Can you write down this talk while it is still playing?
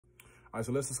All right,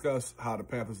 so let's discuss how the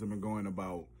Panthers have been going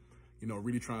about,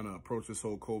 really trying to approach this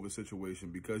whole COVID situation,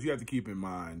 because you have to keep in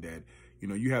mind that,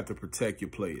 you have to protect your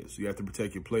players. You have to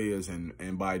protect your players,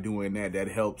 and by doing that, that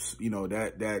helps,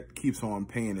 that keeps on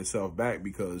paying itself back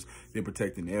because they're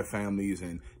protecting their families,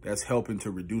 and that's helping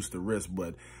to reduce the risk.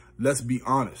 But let's be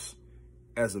honest.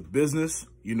 As a business,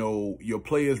 your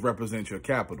players represent your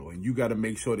capital, and you got to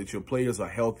make sure that your players are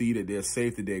healthy, that they're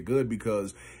safe, that they're good,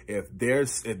 because if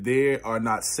they are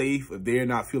not safe, if they're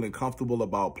not feeling comfortable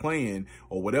about playing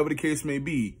or whatever the case may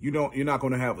be, you're not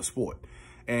going to have a sport.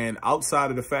 And outside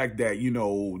of the fact that,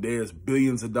 there's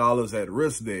billions of dollars at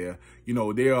risk there,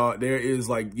 there is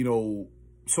like,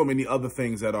 so many other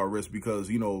things that are risk, because,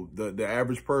 the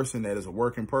average person that is a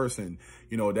working person,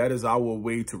 that is our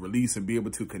way to release and be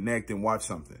able to connect and watch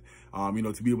something,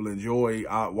 to be able to enjoy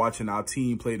watching our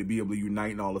team play, to be able to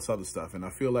unite and all this other stuff. And I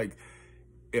feel like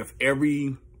if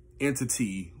every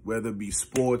entity, whether it be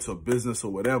sports or business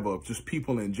or whatever, just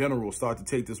people in general start to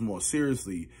take this more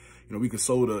seriously, we could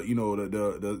slow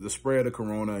the spread of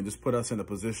corona and just put us in a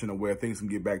position of where things can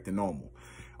get back to normal.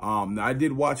 Now I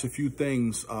did watch a few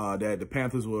things that the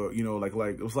Panthers were, like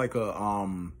it was like a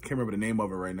can't remember the name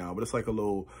of it right now, but it's like a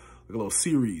little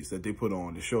series that they put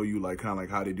on to show you kind of like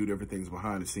how they do different things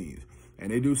behind the scenes. And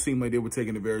they do seem like they were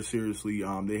taking it very seriously.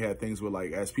 They had things where,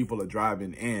 like, as people are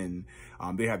driving in,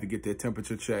 they have to get their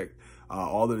temperature checked.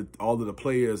 All of the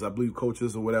players, I believe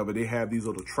coaches or whatever, they have these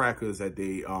little trackers that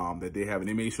they have, and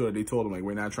they made sure that they told them, like,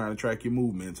 we're not trying to track your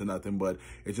movements or nothing, but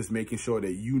it's just making sure that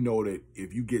that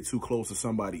if you get too close to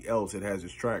somebody else that has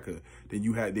this tracker,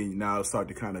 then now start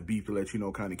to kind of beep to let you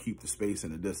know, kind of keep the space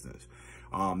and the distance.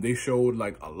 They showed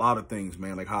like a lot of things,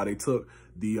 man, like how they took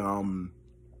the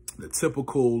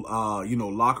typical,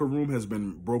 locker room has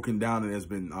been broken down and has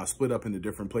been split up into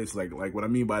different places. Like what I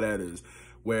mean by that is,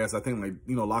 whereas I think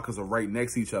lockers are right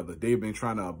next to each other, they've been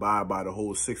trying to abide by the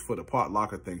whole 6 foot apart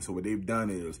locker thing. So what they've done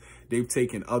is they've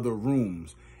taken other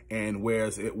rooms, and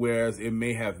whereas it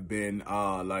may have been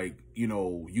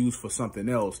used for something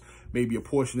else, maybe a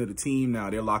portion of the team now,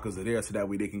 their lockers are there so that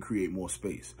way they can create more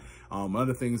space.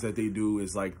 Other things that they do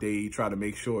is like they try to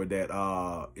make sure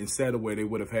that instead of where they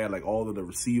would have had like all of the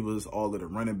receivers, all of the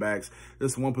running backs,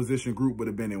 this one position group would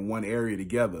have been in one area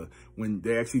together. When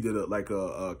they actually did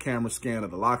a camera scan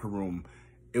of the locker room,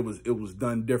 it was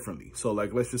done differently. So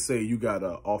like, let's just say you got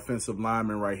a offensive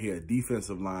lineman right here, a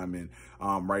defensive lineman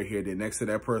right here. Then next to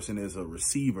that person is a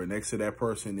receiver. Next to that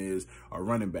person is a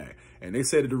running back. And they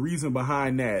said that the reason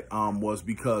behind that was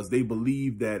because they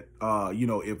believe that,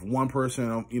 if one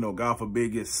person, God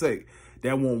forbid, gets sick,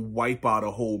 that won't wipe out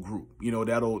a whole group.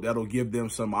 That'll give them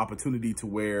some opportunity to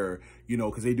where,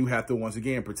 because they do have to, once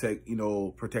again, protect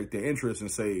their interests and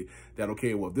say that,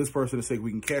 okay, well, if this person is sick, we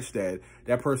can catch that.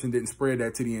 That person didn't spread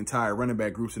that to the entire running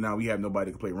back group, so now we have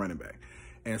nobody to play running back.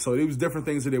 And so there was different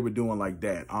things that they were doing like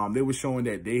that. They were showing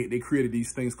that they created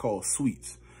these things called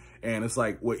suites. And it's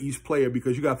like where each player,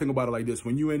 because you got to think about it like this.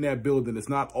 When you're in that building, it's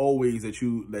not always that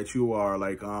you are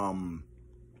like,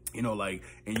 like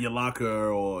in your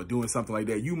locker or doing something like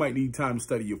that. You might need time to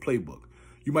study your playbook.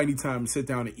 You might need time to sit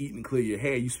down and eat and clear your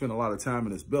hair. You spend a lot of time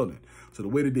in this building. So the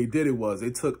way that they did it was they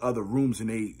took other rooms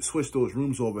and they switched those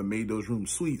rooms over and made those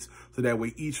rooms suites. So that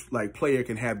way each player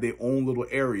can have their own little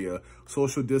area,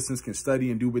 social distance, can study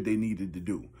and do what they needed to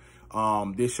do.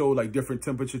 They showed like different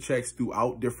temperature checks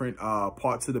throughout different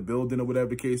parts of the building or whatever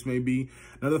the case may be.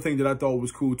 Another thing that I thought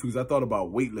was cool too is I thought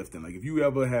about weightlifting. Like if you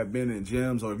ever have been in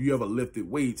gyms or if you ever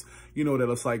lifted weights, that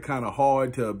it's like kind of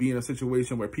hard to be in a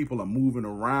situation where people are moving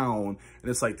around and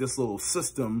it's like this little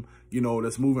system,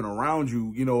 that's moving around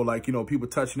you, people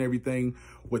touching everything.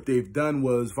 What they've done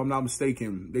was, if I'm not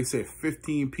mistaken, they said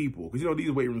 15 people, because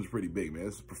these weight rooms are pretty big, man.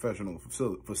 It's a professional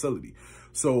facility.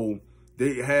 So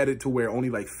they had it to where only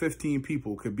like 15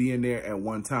 people could be in there at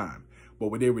one time. But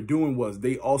what they were doing was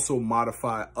they also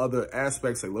modified other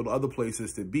aspects, like little other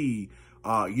places to be,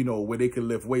 where they could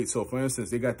lift weights. So for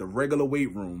instance, they got the regular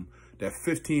weight room that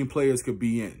 15 players could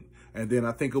be in. And then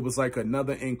I think it was like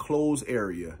another enclosed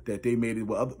area that they made it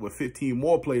where 15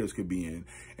 more players could be in.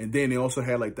 And then they also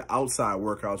had like the outside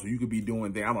workouts where you could be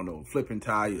doing, flipping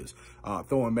tires,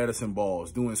 throwing medicine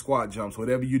balls, doing squat jumps,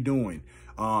 whatever you're doing.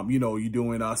 You're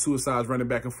doing suicides, running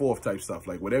back and forth type stuff.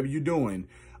 Like whatever you're doing,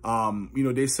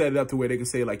 they set it up to where they can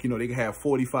say like, they can have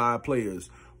 45 players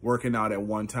working out at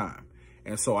one time.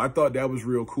 And so I thought that was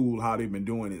real cool how they've been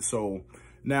doing it. So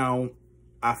now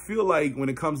I feel like when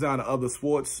it comes down to other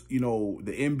sports, the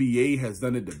NBA has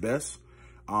done it the best.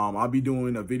 I'll be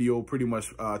doing a video pretty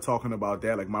much talking about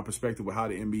that, like my perspective with how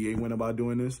the NBA went about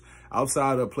doing this.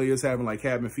 Outside of players having like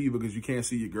cabin fever because you can't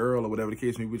see your girl or whatever the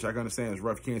case may be, which I can understand is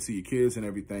rough. You can't see your kids and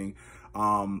everything.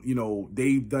 You know,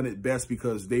 they've done it best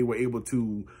because they were able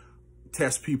to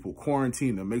test people,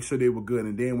 quarantine them, make sure they were good.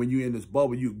 And then when you're in this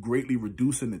bubble, you're greatly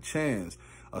reducing the chance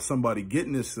of somebody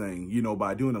getting this thing, you know,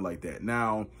 by doing it like that.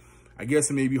 Now, I guess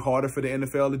it may be harder for the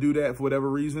NFL to do that for whatever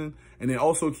reason. And then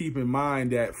also keep in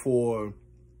mind that for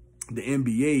the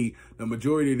NBA, the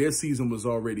majority of their season was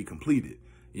already completed.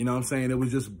 You know what I'm saying? It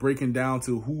was just breaking down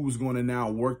to who's going to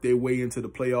now work their way into the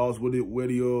playoffs, where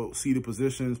do you see the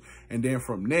positions, and then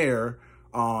from there,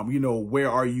 you know, where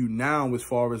are you now as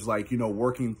far as like, you know,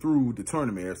 working through the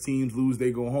tournament? If teams lose,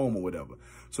 they go home or whatever.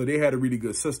 So they had a really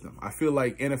good system. I feel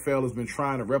like NFL has been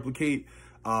trying to replicate,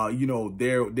 you know,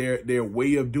 their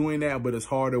way of doing that, but it's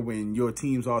harder when your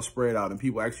teams are spread out and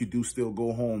people actually do still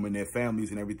go home and their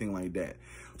families and everything like that.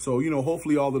 So, you know,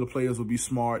 hopefully all of the players will be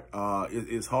smart.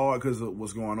 It's hard because of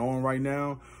what's going on right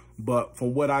now. But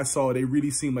from what I saw, they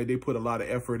really seemed like they put a lot of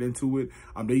effort into it.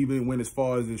 They even went as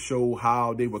far as to show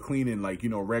how they were cleaning, like, you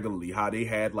know, regularly, how they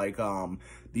had like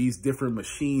these different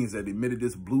machines that emitted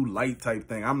this blue light type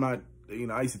thing. I'm not, you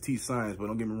know, I used to teach science, but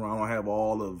don't get me wrong, I don't have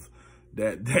all of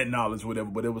that knowledge or whatever.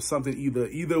 But it was something either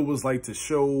it was like to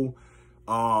show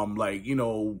like, you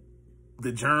know,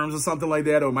 the germs or something like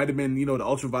that, or it might have been, you know, the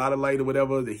ultraviolet light or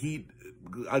whatever, the heat.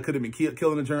 I could have been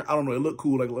killing the germ. I don't know. It looked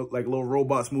cool, like little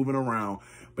robots moving around.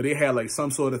 But they had like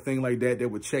some sort of thing like that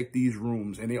would check these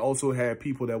rooms. And they also had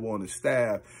people that were on the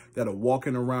staff that are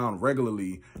walking around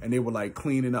regularly, and they were like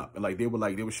cleaning up. And like they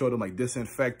would show them like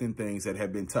disinfecting things that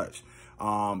had been touched.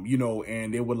 You know,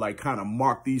 and they would like kind of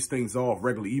mark these things off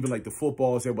regularly. Even like the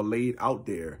footballs that were laid out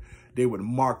there, they would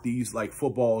mark these like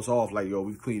footballs off, like, yo,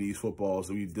 we've cleaned these footballs,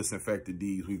 we've disinfected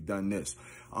these, we've done this.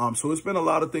 So it's been a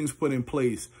lot of things put in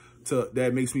place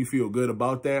that makes me feel good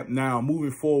about that. Now,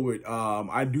 moving forward,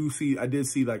 I did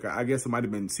see like, I guess it might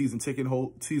have been season ticket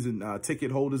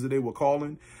holders that they were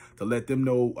calling to let them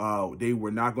know they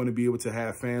were not going to be able to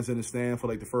have fans in the stand for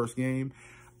like the first game.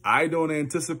 I don't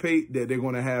anticipate that they're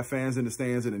going to have fans in the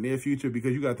stands in the near future,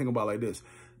 because you got to think about it like this.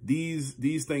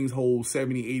 These things hold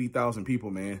 70, 80,000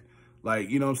 people, man.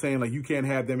 Like, you know what I'm saying? Like, you can't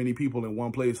have that many people in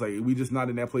one place. Like, we just not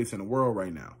in that place in the world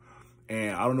right now.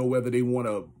 And I don't know whether they want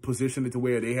to position it to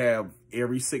where they have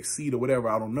every 6 seat or whatever.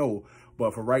 I don't know.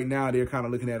 But for right now, they're kind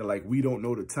of looking at it like we don't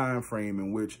know the time frame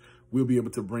in which we'll be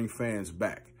able to bring fans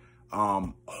back.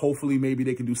 Hopefully, maybe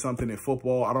they can do something in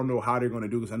football. I don't know how they're going to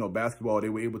do this. I know basketball, they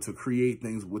were able to create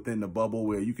things within the bubble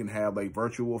where you can have like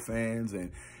virtual fans,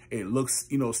 and it looks,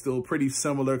 you know, still pretty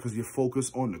similar because you're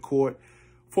focused on the court.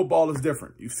 Football is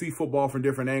different. You see football from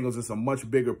different angles. It's a much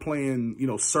bigger playing, you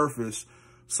know, surface.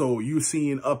 So you're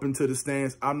seeing up into the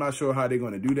stands. I'm not sure how they're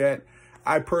going to do that.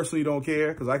 I personally don't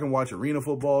care because I can watch arena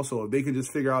football. So if they can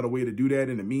just figure out a way to do that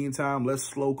in the meantime, let's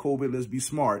slow COVID. Let's be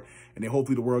smart. And then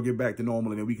hopefully the world get back to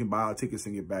normal, and then we can buy our tickets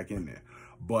and get back in there.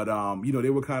 But, you know,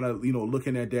 they were kind of, you know,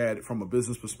 looking at that from a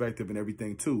business perspective and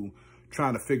everything too,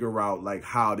 trying to figure out like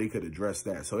how they could address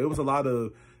that. So it was a lot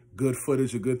of good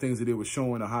footage or good things that they were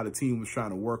showing, or how the team was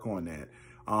trying to work on that.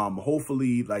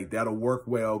 Hopefully like that'll work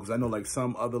well, because I know like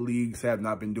some other leagues have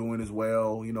not been doing as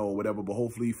well, you know, whatever, but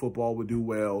hopefully football will do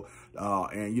well.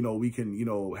 And, you know, we can, you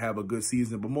know, have a good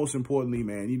season. But most importantly,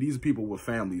 man, these are people with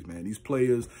families, man. These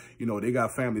players, you know, they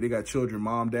got family, they got children,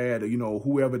 mom, dad, or, you know,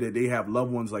 whoever, that they have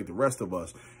loved ones like the rest of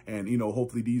us. And, you know,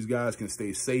 hopefully these guys can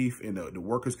stay safe, and the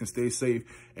workers can stay safe,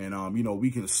 and, you know,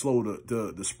 we can slow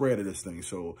the spread of this thing.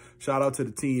 So shout out to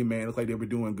the team, man. Looks like they were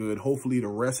doing good. Hopefully the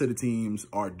rest of the teams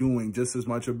are doing just as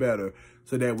much or better,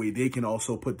 so that way they can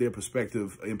also put their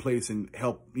perspective in place and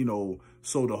help, you know,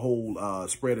 sow the whole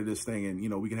spread of this thing. And, you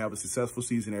know, we can have a successful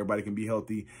season. Everybody can be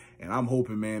healthy. And I'm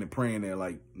hoping, man, and praying that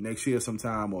like next year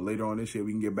sometime, or later on this year,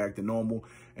 we can get back to normal.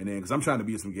 And then, because I'm trying to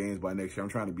be at some games by next year. I'm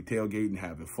trying to be tailgating,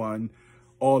 having fun,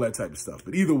 all that type of stuff.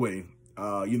 But either way,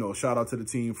 you know, shout out to the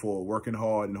team for working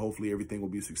hard, and hopefully everything will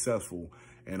be successful,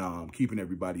 and keeping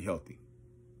everybody healthy.